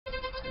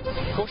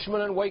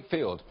Cushman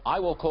Wakefield. I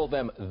will call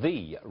them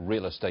the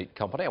real estate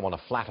company. I want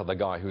to flatter the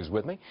guy who's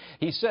with me.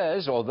 He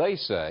says, or they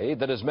say,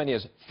 that as many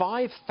as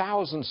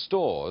 5,000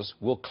 stores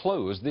will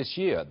close this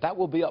year. That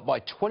will be up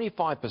by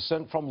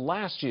 25% from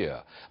last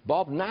year.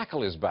 Bob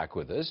Knakal is back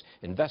with us,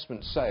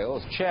 investment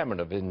sales, chairman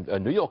of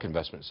New York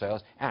investment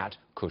sales at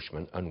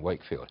Cushman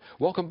Wakefield.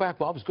 Welcome back,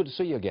 Bob. It's good to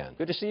see you again.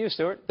 Good to see you,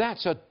 Stuart.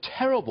 That's a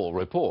terrible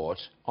report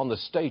on the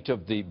state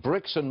of the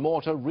bricks and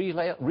mortar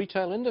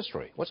retail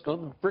industry. What's going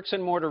on? Bricks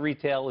and mortar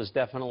retail is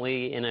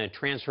definitely in a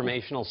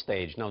transformational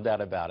stage, no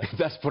doubt about it.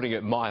 That's putting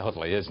it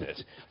mildly, isn't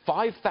it?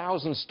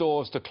 5,000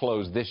 stores to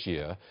close this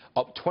year,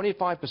 up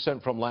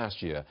 25% from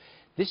last year.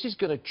 This is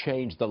going to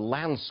change the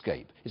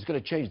landscape. It's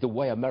going to change the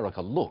way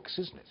America looks,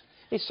 isn't it?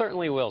 It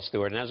certainly will,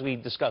 Stuart. And as we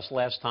discussed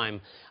last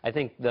time, I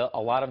think a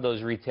lot of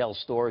those retail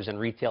stores and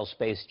retail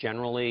space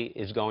generally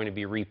is going to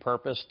be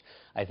repurposed.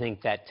 I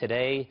think that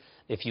today,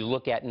 if you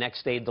look at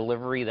next-day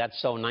delivery, that's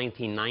so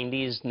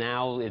 1990s.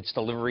 Now it's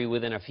delivery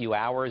within a few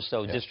hours,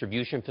 so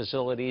distribution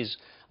facilities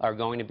are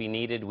going to be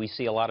needed. We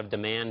see a lot of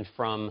demand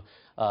from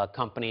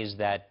companies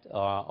that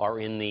are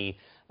in the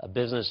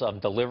business of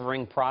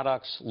delivering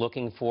products,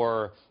 looking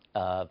for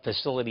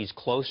facilities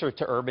closer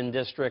to urban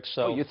districts.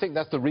 So you think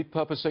that's the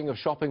repurposing of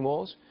shopping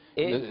malls?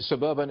 The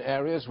suburban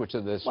areas, which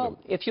are this. Well,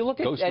 if you look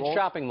at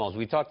shopping malls,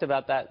 we talked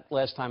about that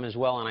last time as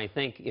well, and I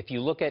think if you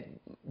look at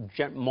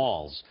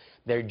malls,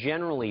 they're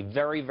generally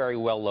very, very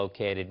well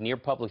located, near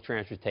public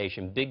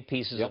transportation, big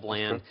pieces of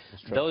land.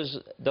 That's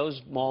true.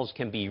 Those malls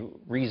can be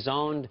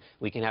rezoned.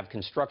 We can have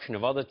construction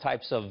of other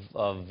types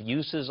of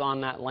uses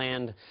on that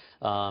land.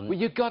 Well,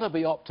 you've got to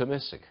be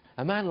optimistic.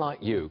 A man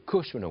like you,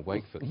 Cushman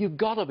Wakefield, you've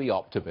got to be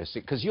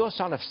optimistic because you're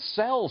trying to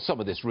sell some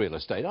of this real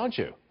estate, aren't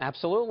you?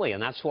 Absolutely,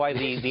 and that's why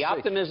the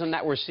optimism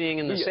that we're seeing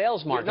in the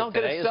sales market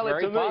today is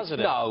very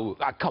positive. No,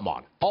 come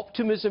on.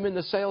 Optimism in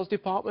the sales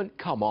department?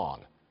 Come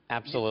on.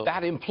 Absolutely.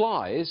 That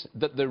implies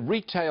that the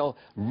retail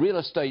real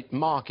estate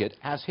market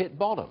has hit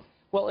bottom.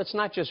 Well, it's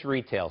not just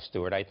retail,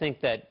 Stuart. I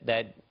think that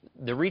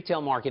the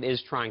retail market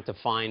is trying to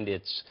find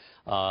its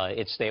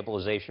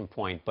stabilization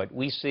point, but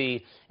we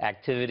see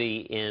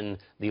activity in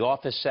the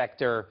office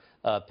sector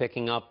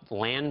picking up, the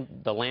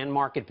land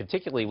market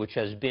particularly, which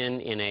has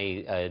been in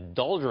a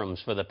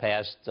doldrums for the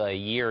past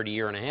year to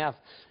year and a half.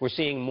 We're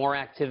seeing more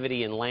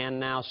activity in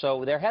land now,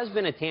 so there has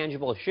been a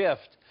tangible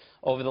shift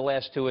over the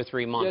last 2 or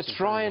 3 months. You're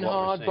trying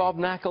hard, Bob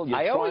Knakal.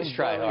 I always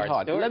try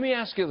hard. Let me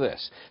ask you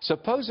this.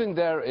 Supposing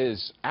there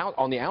is, out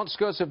on the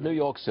outskirts of New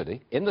York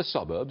City, in the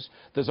suburbs,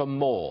 there's a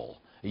mall.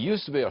 It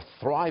used to be a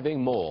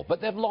thriving mall, but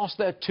they've lost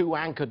their 2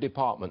 anchor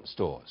department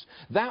stores.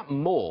 That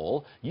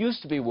mall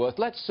used to be worth,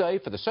 let's say,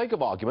 for the sake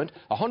of argument,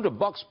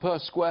 $100 per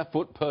square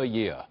foot per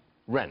year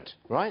rent,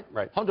 right?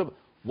 Right. 100.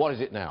 What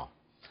is it now?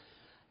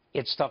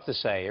 It's tough to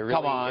say.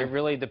 Come on. It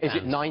really depends.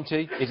 Is it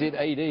 90? Is it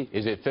 80?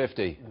 Is it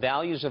 50?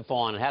 Values have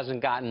fallen. It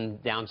hasn't gotten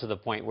down to the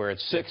point where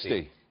it's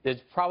 60. It's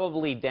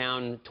probably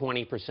down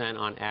 20%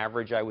 on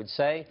average, I would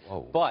say.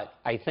 Whoa. But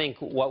I think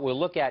what we'll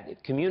look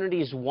at,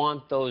 communities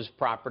want those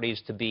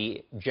properties to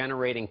be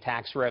generating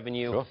tax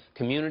revenue. Sure.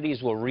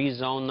 Communities will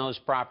rezone those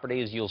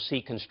properties. You'll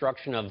see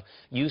construction of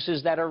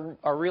uses that are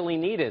really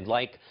needed,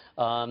 like...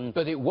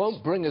 But it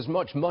won't bring as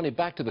much money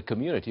back to the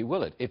community,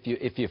 will it?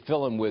 If you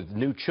fill them with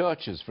new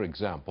churches, for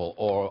example,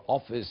 or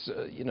office,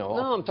 No,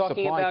 I'm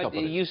talking about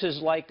companies.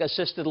 Uses like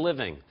assisted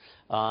living,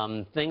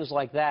 things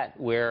like that,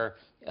 where...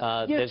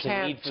 there's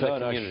a need for the community. You can't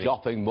turn a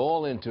shopping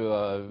mall into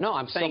a... No,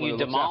 I'm saying you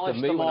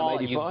demolish the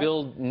mall, you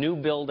build new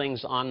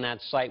buildings on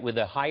that site with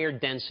a higher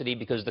density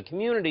because the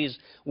communities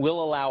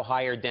will allow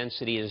higher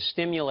density to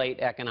stimulate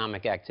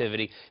economic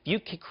activity.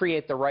 If you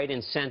create the right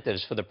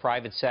incentives for the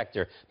private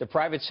sector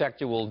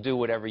will do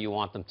whatever you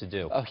want them to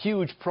do. A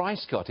huge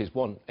price cut is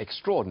one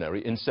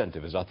extraordinary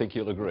incentive, as I think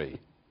you'll agree.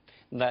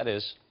 That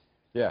is.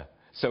 Yeah.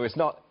 So it's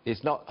not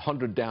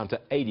 100 down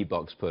to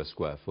 $80 per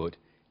square foot.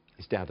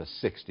 It's down to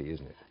 60,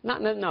 isn't it?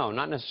 No,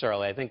 not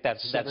necessarily. I think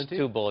that's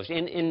too bullish.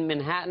 In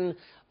Manhattan,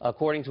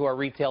 according to our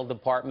retail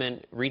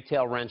department,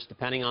 retail rents,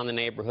 depending on the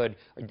neighborhood,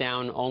 are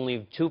down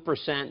only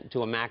 2%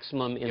 to a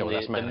maximum in the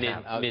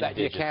mid-digits.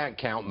 You can't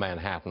count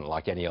Manhattan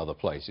like any other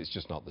place. It's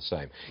just not the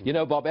same. You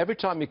know, Bob, every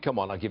time you come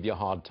on, I give you a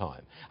hard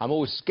time. I'm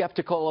always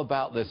skeptical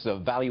about this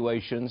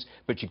valuations,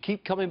 but you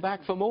keep coming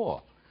back for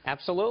more.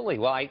 Absolutely.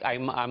 Well,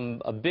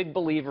 I'm a big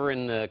believer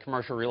in the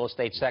commercial real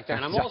estate sector,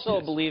 and I'm also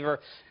a believer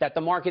that the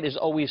market is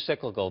always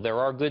cyclical. There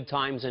are good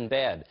times and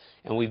bad,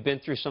 and we've been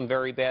through some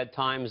very bad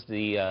times.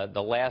 The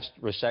last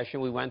recession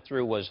we went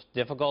through was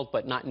difficult,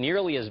 but not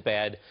nearly as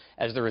bad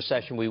as the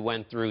recession we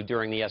went through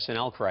during the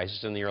S&L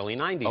crisis in the early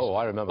 90s. Oh,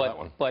 I remember that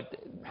one. But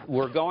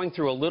we're going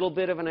through a little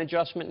bit of an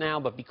adjustment now,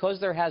 but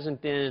because there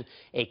hasn't been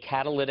a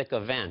catalytic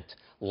event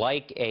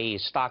like a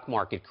stock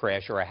market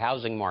crash or a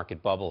housing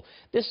market bubble,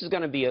 this is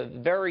going to be a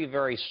very,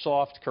 very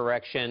soft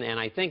correction, and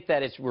I think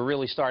that we're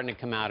really starting to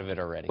come out of it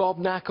already. Bob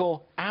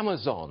Knakal,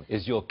 Amazon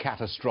is your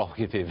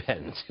catastrophic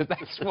event.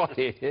 That's what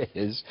it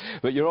is.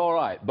 But you're all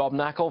right. Bob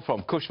Knakal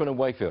from Cushman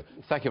Wakefield.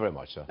 Thank you very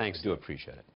much, sir. Thanks. I do appreciate it.